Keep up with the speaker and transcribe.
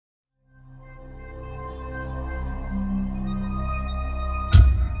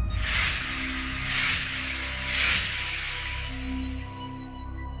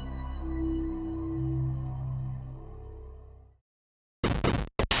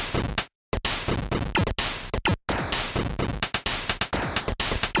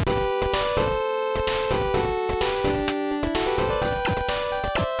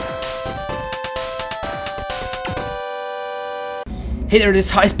Hey there, this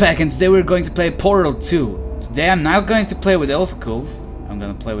is HiighSpak, and today we're going to play Portal 2. Today I'm not going to play with Elficool. I'm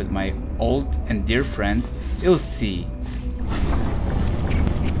gonna play with my old and dear friend, Ilse.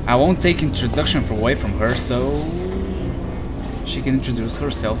 I won't take introduction away from her, so she can introduce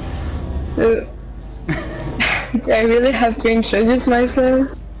herself. Do I really have to introduce myself?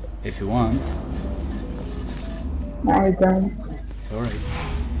 If you want. I don't. Alright.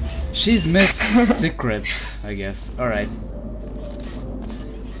 She's Miss Secret, I guess. Alright.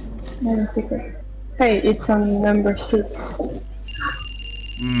 No secret. Hey, it's on number 6.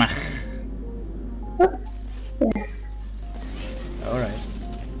 Mach. Yeah. Alright.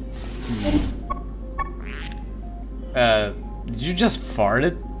 Did you just fart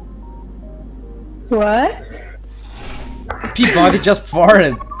it? What? Peabody just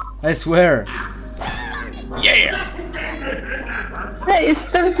farted. I swear. Yeah! Hey,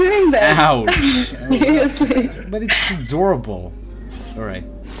 stop doing that! Ouch! Seriously. But it's adorable. Alright.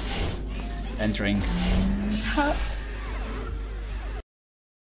 Entering. How?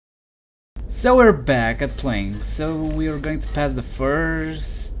 So we're back at playing. So we are going to pass the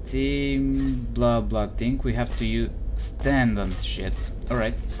first team blah blah thing. We have to stand on shit.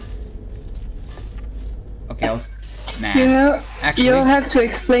 Alright. Okay, nah. You know, Actually, you'll have to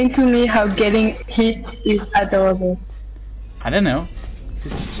explain to me how getting hit is adorable. I don't know.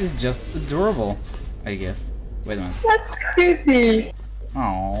 It's just adorable, I guess. Wait a minute. That's creepy.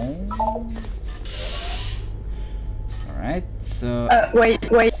 Oh. Alright, so... Wait.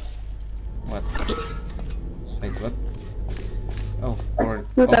 What? Wait, what? Oh, or...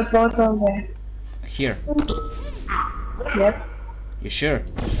 Put oh, that bottle there. here. Yep. You sure?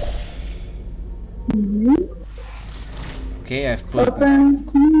 Mm-hmm. Okay, I've put... Open.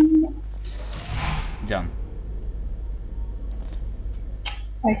 Done.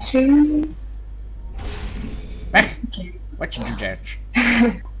 Actually... Okay. What you do that?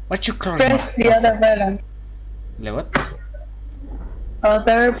 What you close Press the other button. my... What?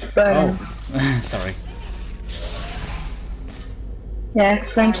 Other button. Oh, sorry. Yeah,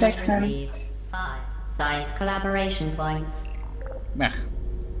 French Challenge accent. receives 5 science collaboration points. Meh.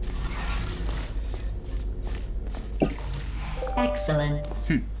 Excellent.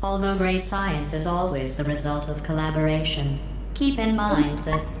 Although great science is always the result of collaboration, keep in mind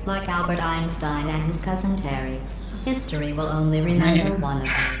that, like Albert Einstein and his cousin Terry, history will only remember one of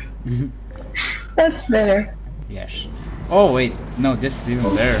them. That's better. Yes. Oh wait, no, this is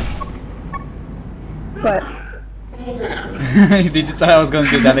even better. What? Did you thought I was gonna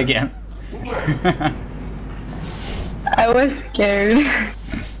do that again? I was scared.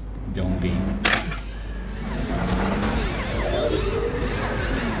 Don't be.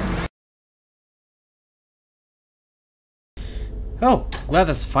 Oh,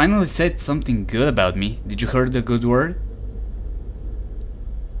 Gladys finally said something good about me. Did you hear the good word?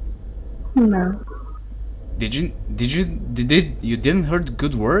 No. You didn't hear the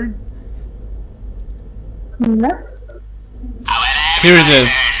good word? No? Here it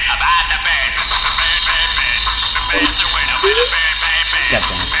is. God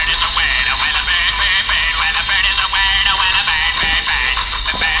damn it.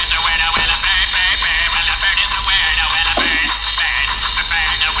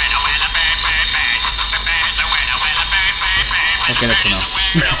 Okay, that's enough.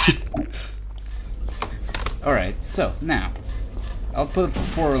 Alright, so now I'll put a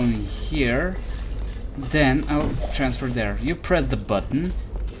portal in here, then I'll transfer there. You press the button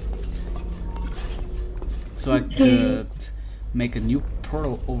so I could make a new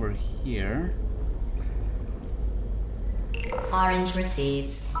portal over here. Orange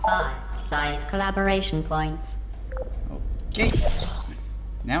receives 5 science collaboration points. Okay.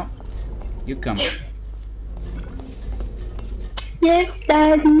 Now you come. Yes,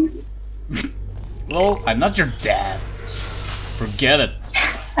 Daddy. Well, I'm not your dad. Forget it.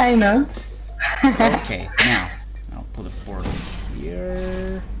 I know. Okay, now I'll put a portal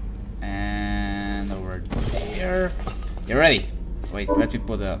here and over there. You ready? Wait, let me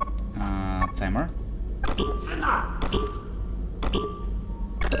put a timer.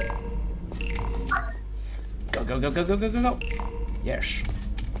 Go. Yes.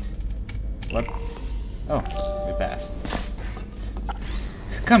 What? Oh, we passed.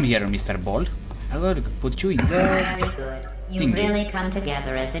 Come here, Mr. Ball. I'm going to put you in there. Very good. You've Ding. really come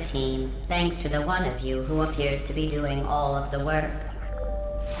together as a team, thanks to the one of you who appears to be doing all of the work.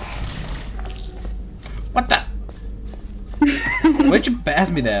 What the? Why'd you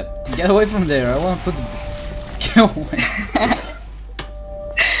pass me that? Get away from there. I want to put the... Get away.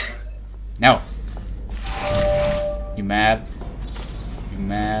 No. You mad? You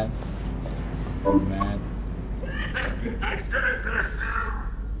mad? You mad?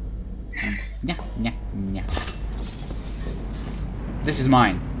 Nya, nya. This is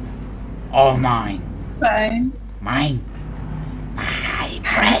mine. All mine. Fine. Mine. My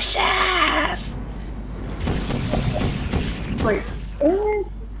precious. Wait.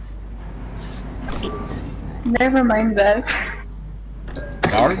 Never mind that.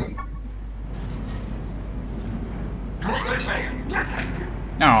 Guard?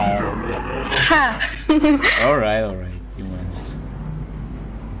 No. Ha! Alright, alright. You win.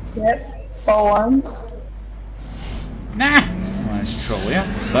 Yep, for once. Nah. I want to troll you,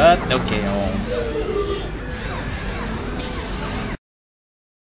 but okay, I won't.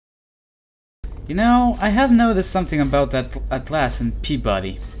 You know, I have noticed something about that Atlas and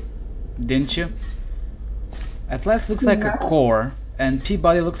Peabody. Didn't you? Atlas looks like a core, and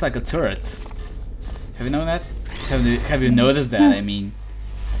Peabody looks like a turret. Have you known that? Have you noticed that? I mean,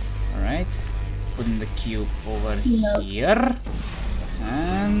 all right. Putting the cube over here,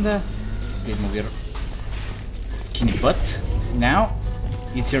 and please move your skinny butt. Now,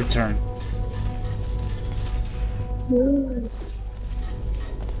 it's your turn.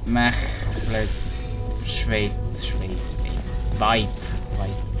 Mach, Bite.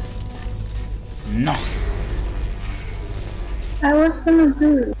 No. I was gonna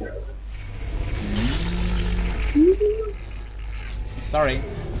do it. Sorry,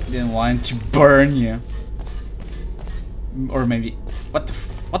 didn't want to burn you. Or maybe what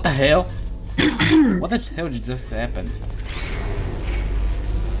the hell? What the hell did just happen?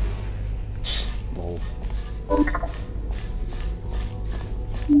 Whoa.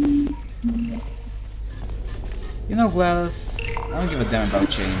 You know, Gladys, I don't give a damn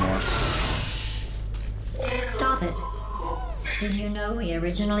about you anymore. Stop it. Did you know we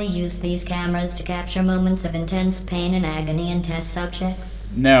originally used these cameras to capture moments of intense pain and agony in test subjects?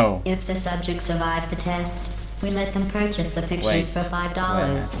 No. If the subjects survived the test, we let them purchase the pictures Wait. for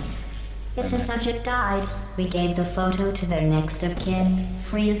 $5. If the subject died, we gave the photo to their next of kin,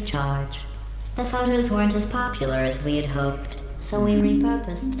 free of charge. The photos weren't as popular as we had hoped, so we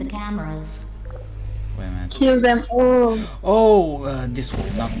repurposed the cameras. Wait a minute. Kill them all. Oh, this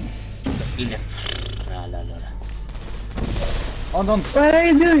one, not the left. Oh, don't. What are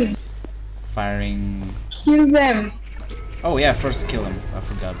you doing? Firing. Kill them. Oh yeah, first kill him. I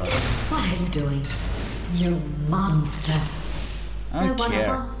forgot about it. What are you doing? You monster. I don't They're one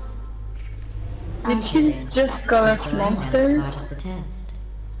care. of us. Did you just call us So I'm monsters? part of the test.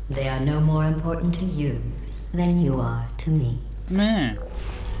 They are no more important to you than you are to me. Man,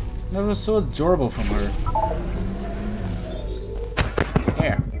 that was so adorable from her.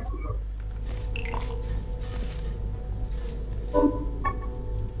 Here.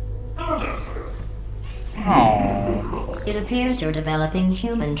 Oh. It appears you're developing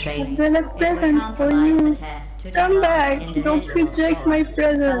human traits. I've got a It would present for compromise you. the test to Come develop back. Don't individual reject my scores.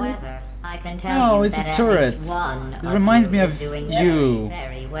 present. However, I can tell No, you it's a that at turret. least one It of reminds you me is of doing you.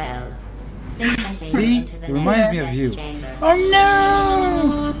 Very well. Please continue See? into the It reminds next me of test you. chamber. Oh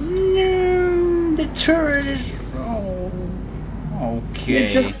no! No! The turret is. Oh.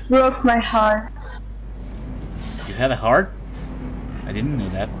 Okay. You just broke my heart. You had a heart? I didn't know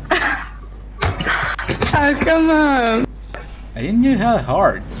that. Oh, come on. I didn't know you had a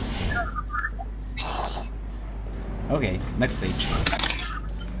heart. Okay, next stage.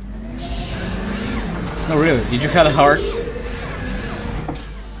 No, really, did you have a heart?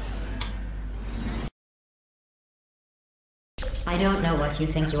 I don't know what you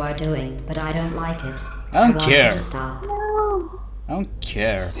think you are doing, but I don't like it. I don't want care. you to stop. I don't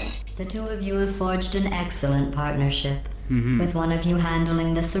care. The two of you have forged an excellent partnership, Mm-hmm. with one of you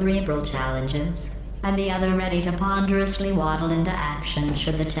handling the cerebral challenges, and the other ready to ponderously waddle into action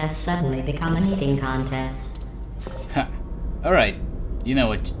should the test suddenly become an eating contest. Ha. Alright, you know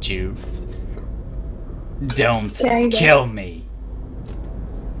what to do. Don't Kinda. kill me.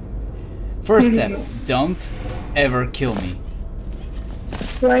 First step, don't ever kill me.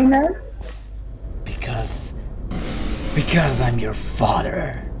 Why not? Because I'm your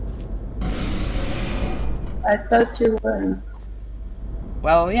father. I thought you weren't.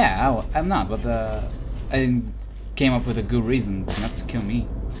 Well, yeah, I'm not, but I came up with a good reason not to kill me.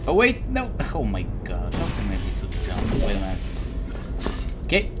 Oh wait, no! Oh my god, how can I be so dumb? Wait a minute.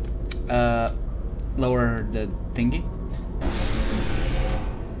 Okay, lower the thingy.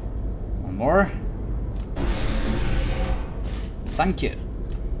 One more. Thank you.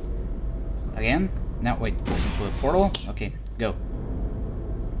 Again? Now wait, put a portal. Okay, go.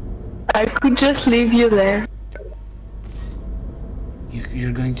 I could just leave you there.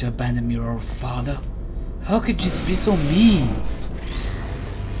 You're going to abandon your father? How could you be so mean?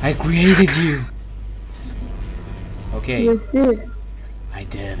 I created you. Okay, You did. I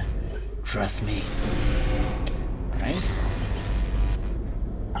did. Trust me. Right?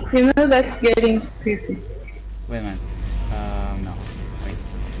 You know that's getting creepy. Wait a minute. No. Wait.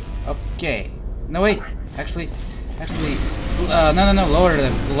 Okay. No, wait. Actually, no. Lower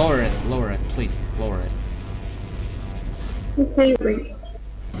it, please. Lower it. Okay, wait.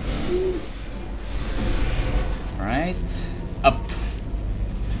 Alright. Up.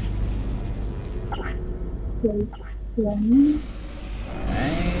 Wait, one.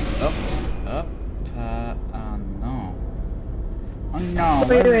 Alright. Up. No. Oh no.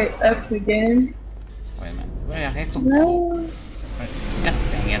 Wait, up again. Wait a minute. Wait, I have to go. No. God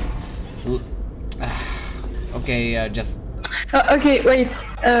dang it. Okay, just... Okay, wait.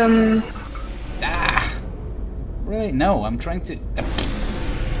 Really? No, I'm trying to...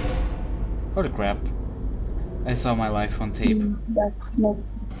 Holy crap. I saw my life on tape. That's not.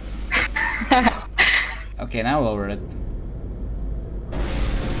 Okay, now lower it.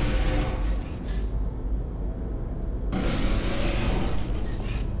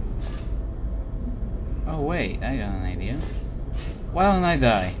 Oh wait, I got an idea. Why don't I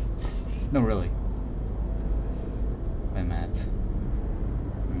die? No, really. Wait a minute.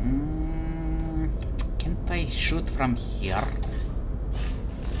 Can't I shoot from here?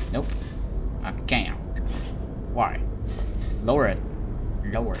 Nope. I can't. Why? Lower it.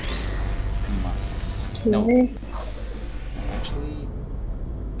 Lower it. If you must. No. Actually.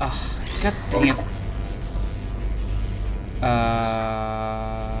 God dang it.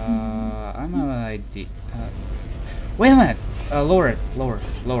 I'm out of idea. Wait a minute. Lower it.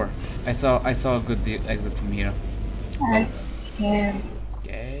 Lower. I saw a good exit from here. I can.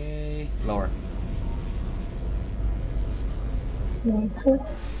 Okay. Lower. Also.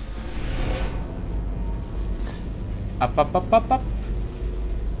 Up.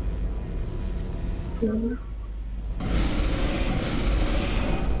 Yeah.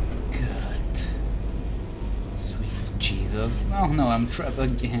 Good. Sweet Jesus. Oh no, I'm trapped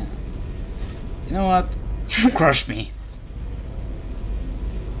again. You know what? Crush me.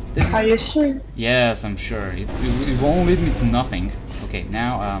 This Are you sure? Yes, I'm sure. It won't lead me to nothing. Okay,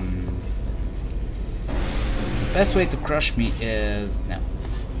 now let's see. The best way to crush me is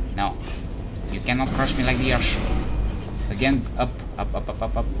no. You cannot crush me like the Yash. Again, up.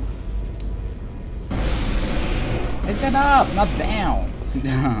 I said up, not down.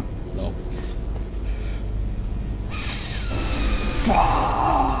 Low.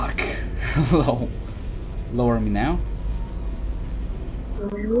 Fuck. Low. Lower me now.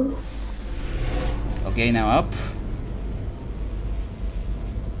 Okay, now up.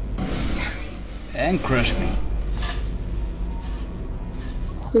 And crush me.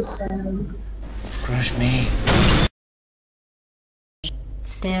 So sad. Crush me.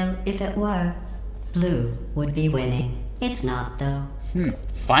 Still, if it were, blue would be winning. It's not, though.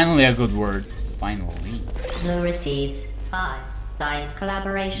 Finally a good word. Finally. Blue receives 5 science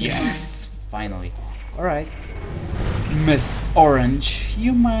collaboration Yes, finally. Alright. Miss Orange,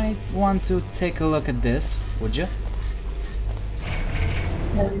 you might want to take a look at this, would you?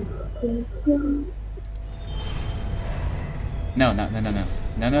 No.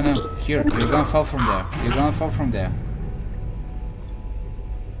 Here, you're gonna fall from there.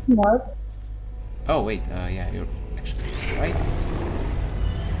 What? Oh, wait, yeah, you're actually right.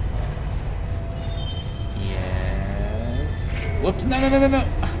 Yes. Whoops, no. That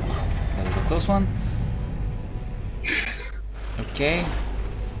was a close one. Okay.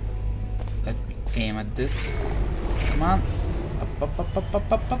 Let me aim at this. Come on.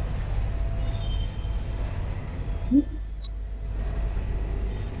 Up.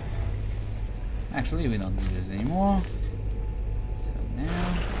 Actually, we don't need this anymore. So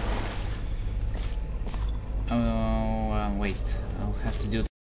now... Oh, wait. I'll have to do...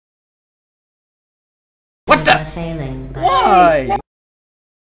 What the? Why?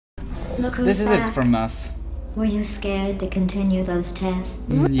 Look who's This is it back. from us. Were you scared to continue those tests?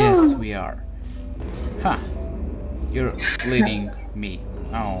 Yes, we are. Huh. You're leading me.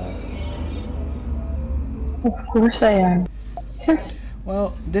 Oh. Of course I am.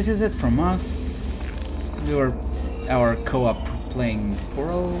 Well, this is it from us. We were our co-op playing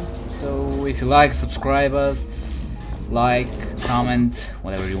Poro. So if you like, subscribe us, like, comment,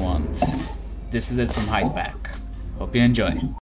 whatever you want. This is it from HiighSpak. Hope you enjoy.